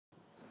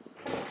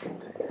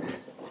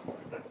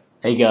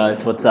Hey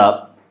guys, what's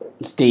up?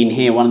 It's Dean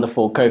here, one of the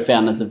 4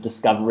 co-founders of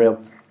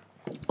DiscoveReel.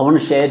 I want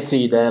to share to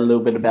you there a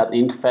little bit about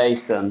the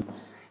interface and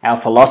our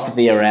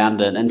philosophy around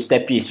it and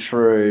step you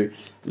through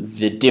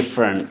the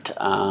different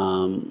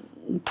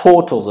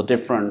portals or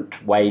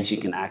different ways you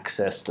can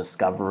access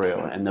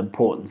DiscoveReel and the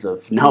importance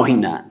of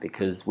knowing that,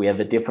 because we have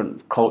a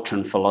different culture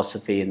and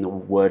philosophy in the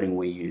wording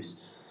we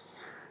use.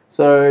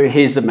 So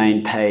here's the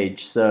main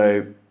page.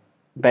 So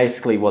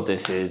basically what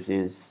this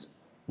is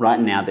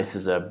right now this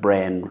is a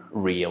brand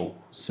reel.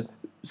 So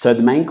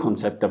the main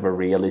concept of a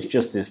reel is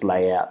just this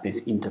layout,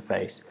 this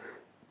interface.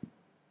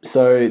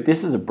 So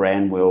this is a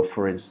brand wheel,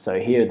 for instance. So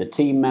here are the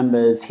team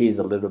members. Here's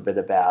a little bit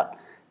about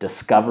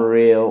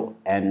DiscoveReel,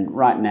 and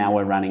right now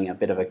we're running a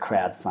bit of a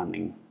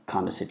crowdfunding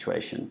kind of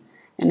situation.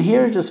 And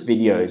here are just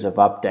videos of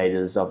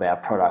updaters of our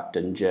product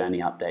and journey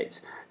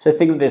updates. So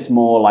think of this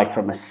more like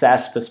from a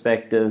SaaS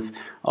perspective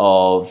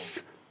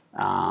of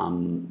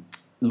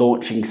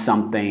launching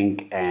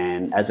something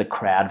and as a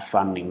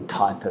crowdfunding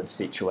type of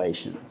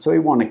situation. So we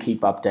want to keep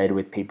updated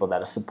with people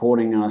that are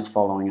supporting us,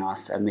 following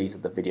us, and these are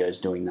the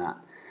videos doing that.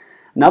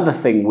 Another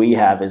thing we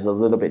have is a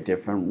little bit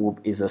different,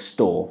 is a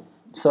store.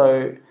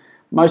 So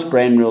most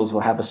brand reels will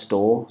have a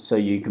store, so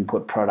you can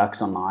put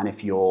products online.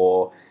 If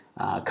your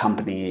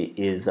company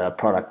is a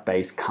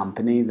product-based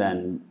company,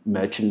 then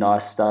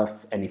merchandise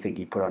stuff, anything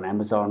you put on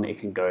Amazon, it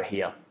can go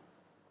here.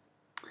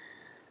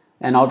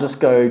 And I'll just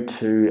go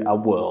to a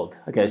world.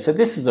 Okay, so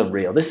this is a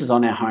reel. This is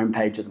on our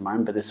homepage at the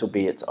moment, but this will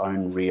be its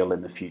own reel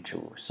in the future.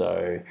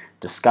 So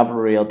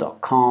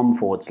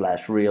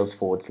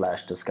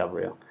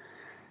discoverreel.com/reels/discoverreel.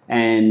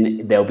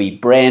 And there'll be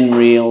brand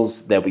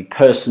reels, there'll be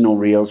personal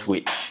reels,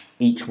 which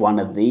each one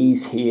of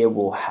these here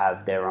will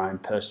have their own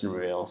personal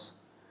reels.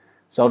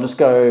 So I'll just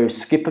go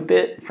skip a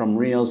bit from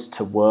reels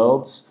to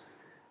worlds.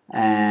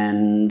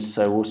 And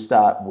so we'll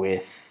start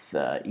with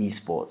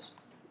esports.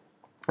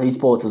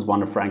 Esports is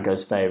one of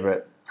Franco's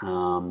favorite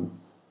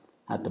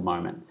at the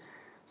moment.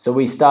 So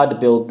we started to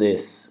build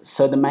this.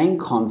 So the main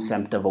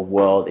concept of a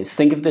world is,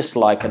 think of this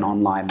like an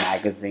online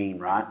magazine,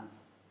 right?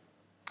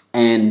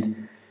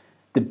 And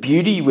the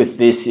beauty with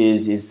this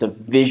is a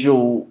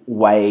visual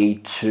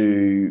way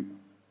to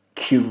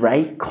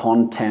curate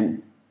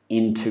content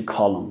into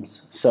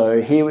columns. So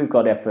here we've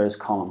got our first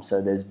column.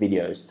 So there's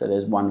videos. So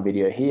there's one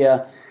video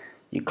here.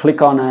 You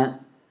click on it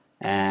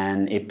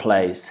and it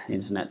plays. The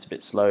internet's a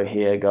bit slow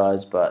here,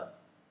 guys, but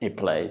it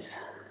plays.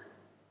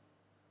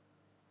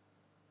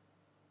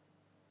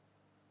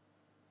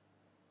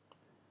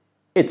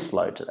 It's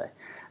slow today.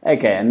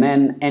 Okay, and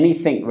then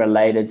anything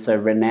related, so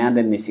renowned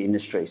in this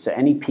industry. So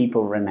any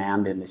people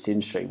renowned in this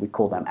industry, we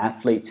call them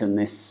athletes in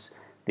this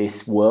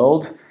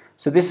world.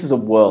 So this is a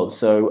world.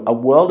 So a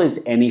world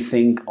is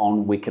anything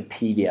on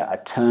Wikipedia, a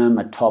term,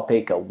 a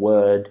topic, a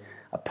word,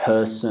 a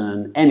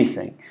person,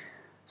 anything.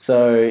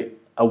 So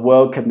a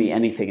world can be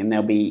anything, and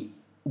there'll be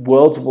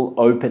worlds will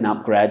open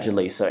up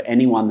gradually. So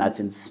anyone that's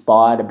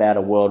inspired about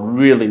a world,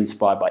 really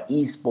inspired by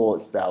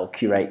esports, they'll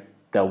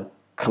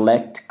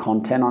collect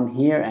content on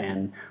here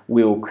and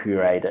we'll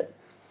curate it.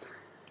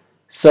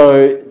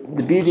 So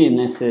the beauty in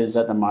this is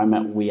at the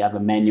moment we have a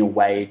manual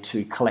way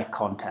to collect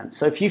content.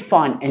 So if you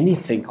find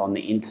anything on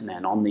the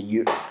internet, on a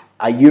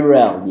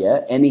URL,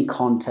 yeah, any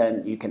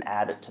content, you can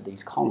add it to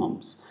these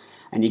columns.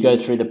 And you go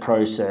through the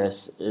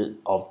process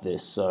of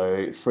this.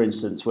 So for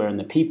instance, we're in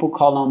the people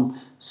column,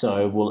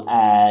 so we'll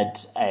add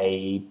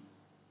a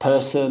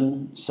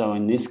person. So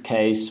in this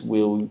case,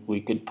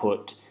 we could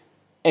put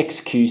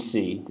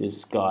XQC,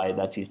 this guy,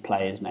 that's his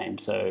player's name.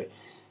 So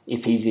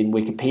if he's in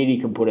Wikipedia,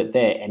 you can put it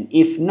there. And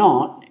if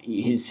not,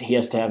 he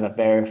has to have a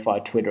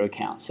verified Twitter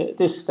account. So at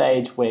this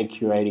stage, we're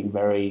curating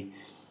very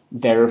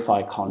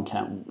verified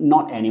content.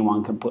 Not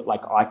anyone can put,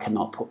 like I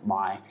cannot put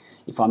my,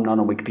 if I'm not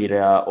on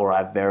Wikipedia or I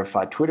have a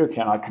verified Twitter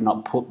account, I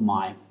cannot put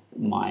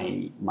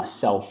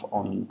myself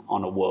on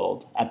a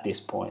world at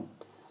this point.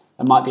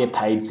 It might be a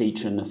paid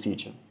feature in the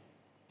future.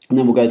 And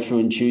then we'll go through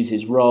and choose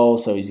his role.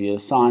 So is he a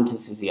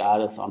scientist, is he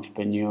artist,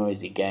 entrepreneur,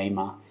 is he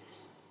gamer?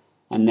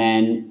 And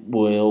then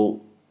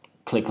we'll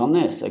click on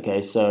this.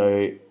 Okay,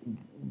 so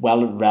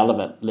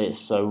relevant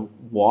list. So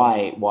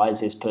why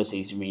is this person?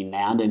 He's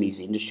renowned in his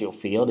industrial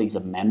field. He's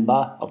a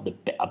member of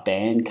a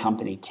band,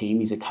 company, team.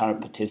 He's a current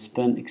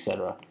participant,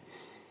 etc.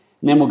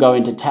 And then we'll go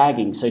into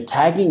tagging. So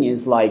tagging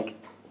is like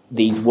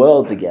these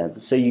worlds again.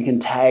 So you can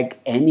tag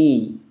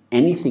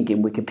anything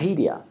in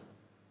Wikipedia.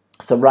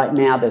 So right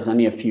now there's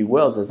only a few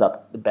worlds. There's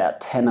about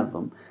 10 of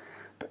them.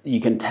 You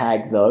can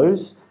tag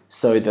those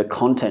so the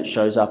content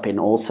shows up in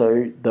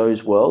also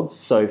those worlds.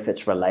 So if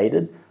it's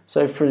related.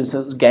 So for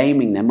instance,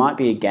 gaming, there might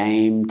be a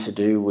game to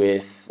do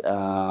with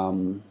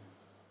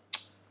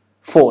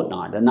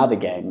Fortnite, another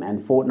game, and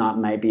Fortnite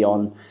may be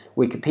on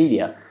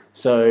Wikipedia.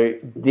 So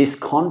this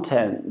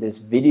content, this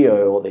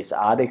video or this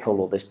article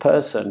or this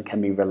person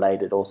can be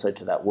related also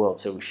to that world.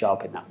 So we show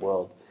up in that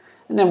world.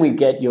 And then we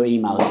get your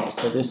email address.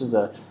 So this is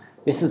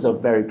a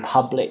very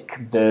public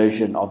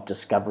version of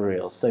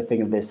DiscoveReel. So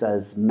think of this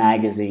as a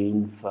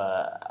magazine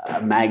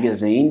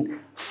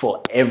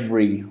for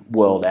every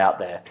world out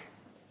there.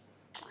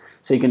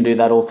 So you can do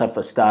that also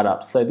for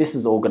startups. So this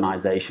is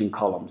organization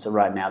column. So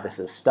right now this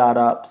is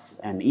startups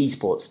and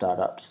esports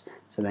startups.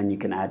 So then you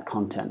can add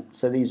content.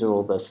 So these are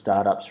all the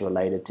startups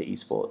related to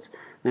esports.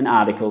 Then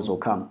articles will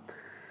come.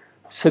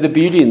 So the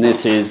beauty in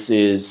this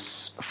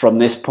is from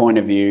this point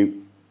of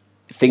view,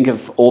 think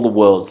of all the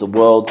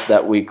worlds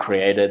that we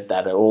created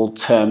that are all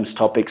terms,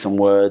 topics and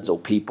words or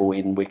people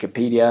in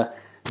Wikipedia.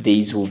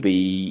 These will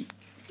be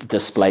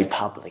displayed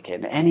public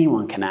and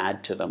anyone can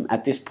add to them.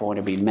 At this point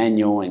it'll be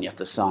manual and you have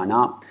to sign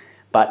up.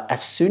 But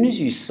as soon as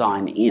you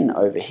sign in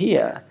over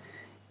here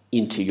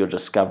into your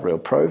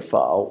DiscoveReel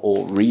profile,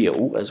 or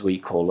Reel as we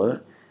call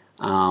it,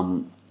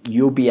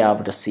 you'll be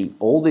able to see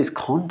all this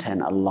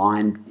content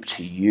aligned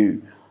to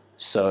you.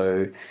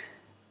 So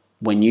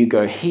when you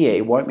go here,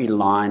 it won't be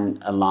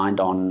aligned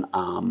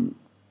on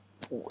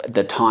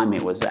the time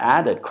it was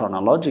added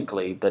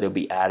chronologically, but it'll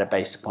be added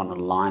based upon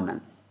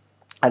alignment.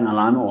 And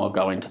alignment will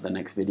go into the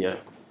next video.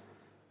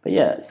 But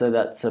yeah, so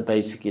that's a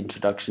basic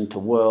introduction to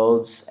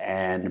worlds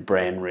and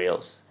brand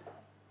reels.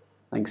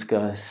 Thanks,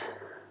 guys.